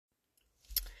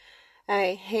All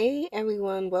right, hey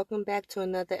everyone, welcome back to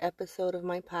another episode of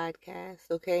my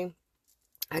podcast. Okay,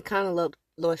 I kind of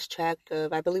lost track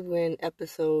of. I believe we're in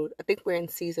episode. I think we're in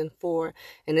season 4,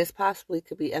 and this possibly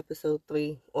could be episode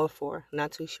 3 or 4.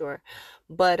 Not too sure,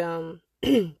 but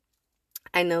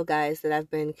I know, guys, that I've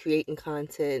been creating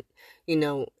content. You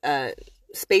know,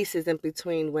 spaces in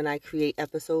between when I create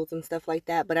episodes and stuff like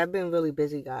that. But I've been really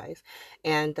busy, guys,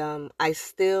 and I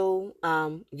still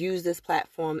use this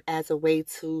platform as a way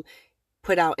to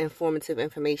put out informative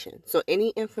information. So any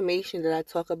information that I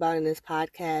talk about in this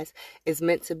podcast is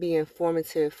meant to be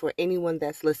informative for anyone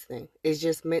that's listening. It's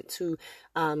just meant to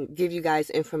give you guys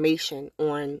information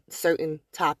on certain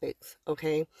topics.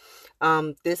 Okay.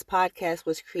 This podcast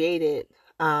was created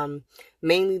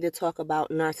mainly to talk about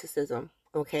narcissism.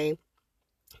 Okay.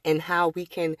 And how we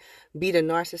can beat a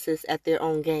narcissist at their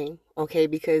own game. Okay.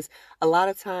 Because a lot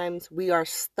of times we are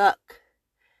stuck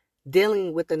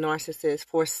dealing with the narcissist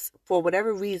for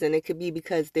whatever reason. It could be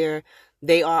because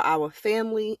they are our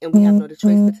family and we have no other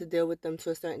choice but to deal with them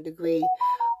to a certain degree,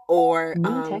 or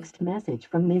New text message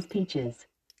from Ms. Peaches.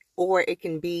 or it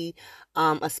can be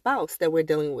a spouse that we're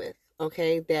dealing with,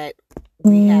 okay, that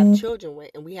we have children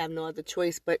with, and we have no other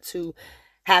choice but to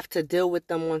have to deal with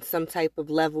them on some type of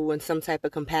level and some type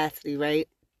of capacity, right?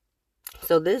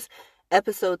 So this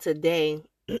episode today,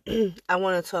 I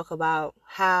want to talk about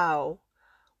how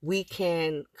we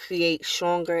can create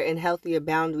stronger and healthier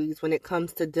boundaries when it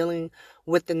comes to dealing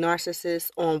with the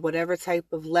narcissist on whatever type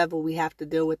of level we have to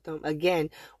deal with them. Again,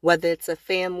 whether it's a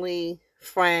family,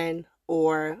 friend,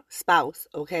 or spouse,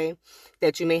 okay,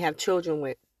 that you may have children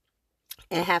with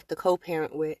and have to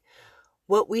co-parent with.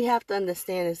 What we have to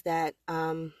understand is that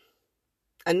a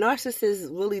narcissist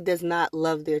really does not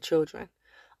love their children.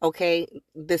 Okay,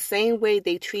 the same way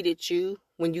they treated you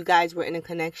when you guys were in a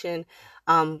connection,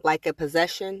 like a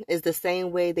possession, is the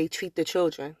same way they treat the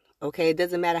children. Okay, it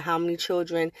doesn't matter how many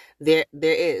children there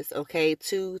is. Okay,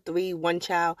 2, 3, 1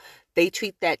 child, they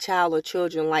treat that child or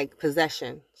children like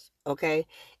possessions. Okay,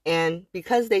 and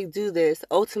because they do this,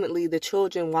 ultimately the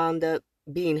children wound up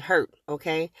being hurt.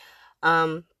 Okay,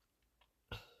 um,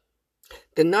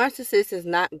 the narcissist is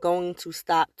not going to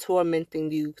stop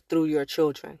tormenting you through your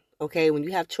children. Okay, when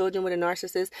you have children with a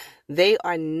narcissist, they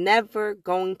are never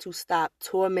going to stop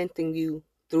tormenting you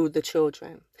through the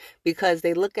children because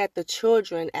they look at the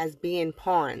children as being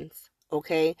pawns.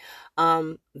 Okay,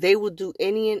 they will do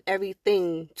any and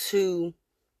everything to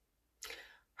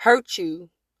hurt you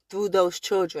through those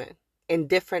children in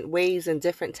different ways and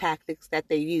different tactics that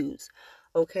they use.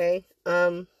 Okay,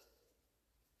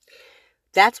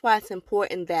 that's why it's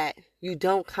important that you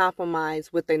don't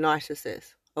compromise with a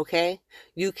narcissist, okay?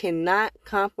 You cannot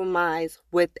compromise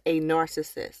with a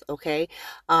narcissist, okay?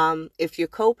 If you're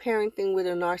co-parenting with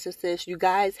a narcissist, you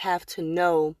guys have to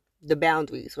know the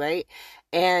boundaries, right?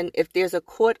 And if there's a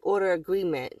court order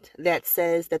agreement that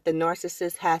says that the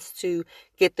narcissist has to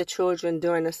get the children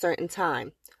during a certain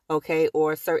time, okay,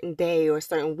 or a certain day or a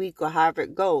certain week or however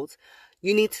it goes,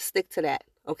 you need to stick to that.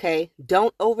 Okay,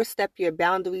 don't overstep your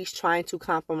boundaries trying to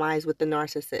compromise with the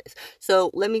narcissist. So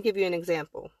let me give you an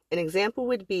example. An example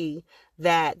would be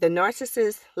that the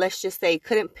narcissist, let's just say,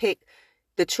 couldn't pick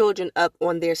the children up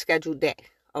on their scheduled day.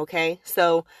 Okay,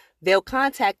 so they'll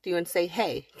contact you and say,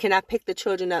 hey, can I pick the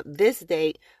children up this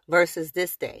date versus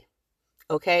this day?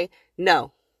 Okay,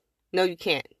 no, you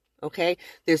can't. Okay,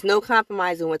 there's no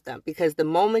compromising with them because the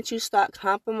moment you start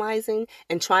compromising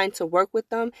and trying to work with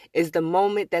them is the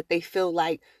moment that they feel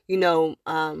like,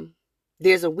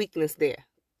 there's a weakness there.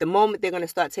 The moment they're going to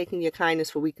start taking your kindness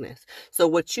for weakness. So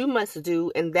what you must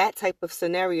do in that type of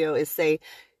scenario is say,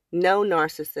 no,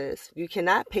 narcissist, you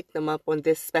cannot pick them up on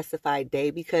this specified day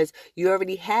because you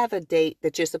already have a date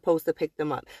that you're supposed to pick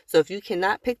them up. So if you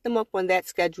cannot pick them up on that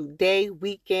scheduled day,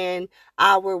 weekend,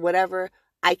 hour, whatever,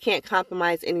 I can't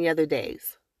compromise any other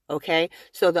days. Okay?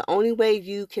 So the only way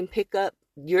you can pick up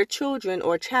your children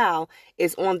or child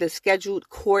is on the scheduled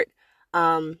court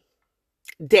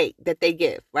date that they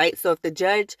give, right? So if the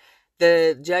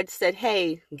judge said,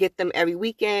 hey, get them every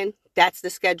weekend, that's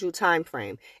the scheduled time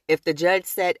frame. If the judge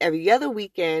said every other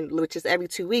weekend, which is every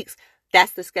 2 weeks,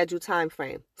 that's the scheduled time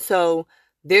frame. So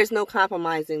there's no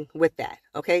compromising with that.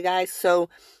 Okay, guys? So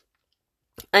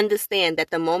understand that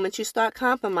the moment you start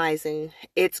compromising,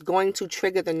 it's going to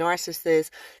trigger the narcissist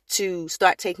to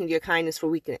start taking your kindness for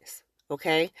weakness.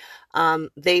 Okay?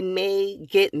 They may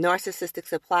get narcissistic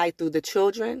supply through the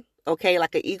children. Okay,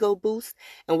 like an ego boost.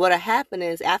 And what'll happen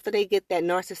is after they get that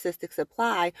narcissistic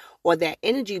supply or that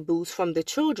energy boost from the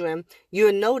children,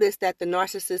 you'll notice that the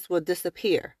narcissist will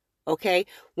disappear. Okay.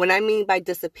 When I mean by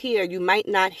disappear, you might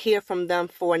not hear from them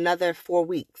for another 4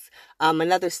 weeks,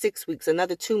 another 6 weeks,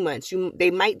 another 2 months.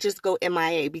 They might just go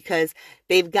MIA because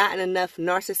they've gotten enough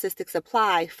narcissistic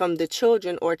supply from the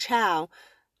children or child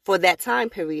for that time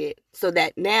period, so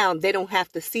that now they don't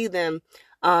have to see them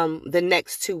the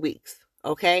next 2 weeks.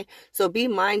 Okay. So be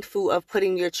mindful of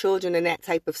putting your children in that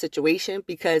type of situation,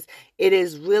 because it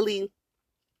is really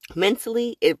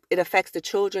mentally, it affects the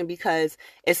children, because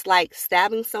it's like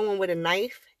stabbing someone with a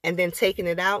knife and then taking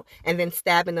it out, and then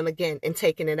stabbing them again and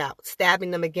taking it out,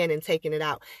 stabbing them again and taking it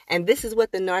out. And this is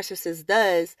what the narcissist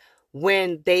does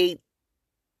when they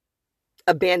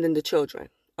abandon the children.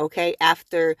 Okay.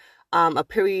 After a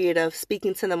period of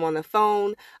speaking to them on the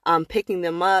phone, picking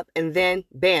them up, and then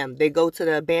bam, they go to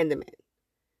the abandonment.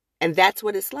 And that's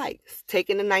what it's like.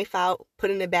 Taking the knife out,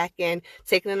 putting it back in,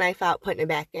 taking the knife out, putting it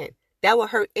back in. That will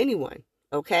hurt anyone,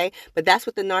 okay? But that's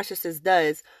what the narcissist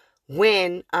does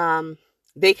when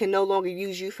they can no longer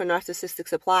use you for narcissistic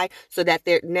supply, so that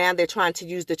they're trying to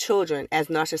use the children as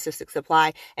narcissistic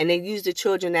supply, and they use the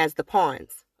children as the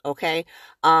pawns, okay?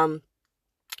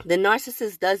 The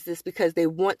narcissist does this because they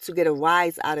want to get a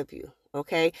rise out of you,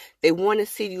 okay? They want to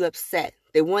see you upset.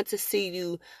 They want to see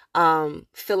you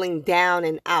feeling down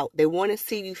and out. They want to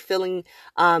see you feeling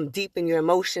deep in your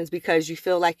emotions because you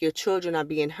feel like your children are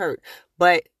being hurt.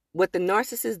 But what the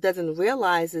narcissist doesn't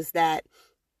realize is that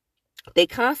they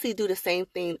constantly do the same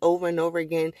thing over and over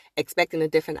again, expecting a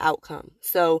different outcome.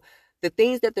 So the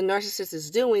things that the narcissist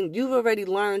is doing, you've already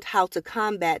learned how to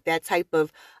combat that type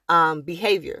of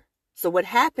behavior. So what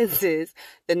happens is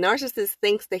the narcissist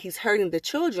thinks that he's hurting the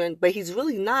children, but he's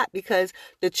really not, because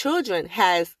the children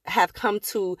have come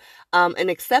to an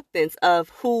acceptance of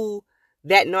who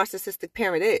that narcissistic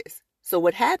parent is. So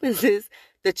what happens is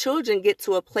the children get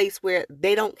to a place where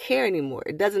they don't care anymore.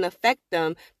 It doesn't affect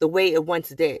them the way it once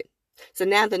did. So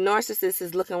now the narcissist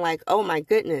is looking like, oh my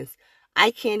goodness,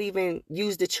 I can't even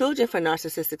use the children for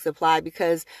narcissistic supply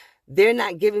because they're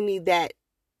not giving me that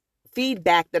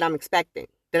feedback that I'm expecting,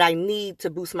 that I need to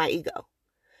boost my ego.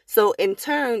 So in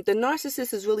turn, the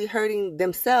narcissist is really hurting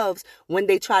themselves when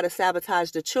they try to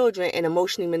sabotage the children and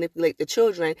emotionally manipulate the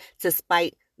children to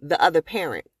spite the other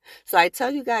parent. So I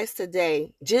tell you guys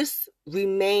today, just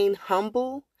remain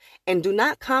humble and do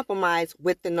not compromise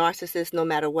with the narcissist no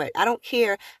matter what. I don't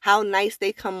care how nice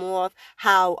they come off,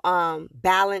 how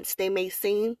balanced they may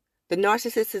seem. The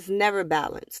narcissist is never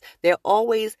balanced. They're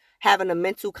always having a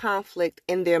mental conflict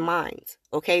in their minds.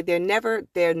 Okay, they're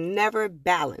never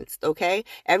balanced. Okay,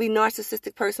 every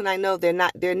narcissistic person I know,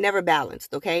 they're never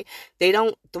balanced. Okay, they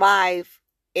don't thrive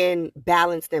in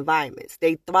balanced environments.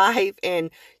 They thrive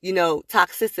in,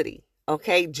 toxicity.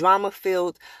 Okay,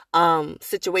 drama-filled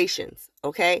situations.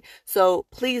 Okay, so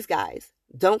please, guys,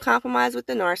 don't compromise with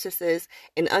the narcissist,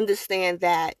 and understand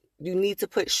that you need to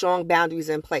put strong boundaries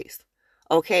in place.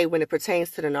 Okay, when it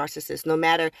pertains to the narcissist, no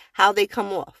matter how they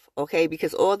come off, okay,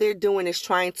 because all they're doing is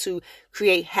trying to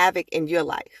create havoc in your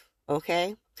life,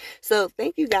 okay? So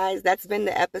thank you guys. That's been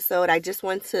the episode. I just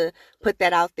want to put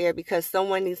that out there because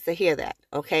someone needs to hear that,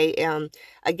 okay?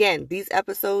 Again, these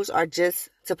episodes are just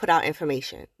to put out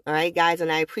information, all right, guys?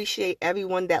 And I appreciate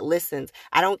everyone that listens.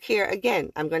 I don't care,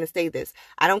 again, I'm going to say this.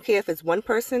 I don't care if it's one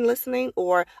person listening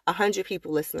or 100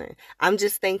 people listening. I'm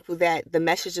just thankful that the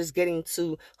message is getting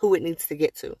to who it needs to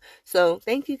get to. So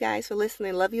thank you guys for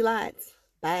listening. Love you lots.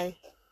 Bye.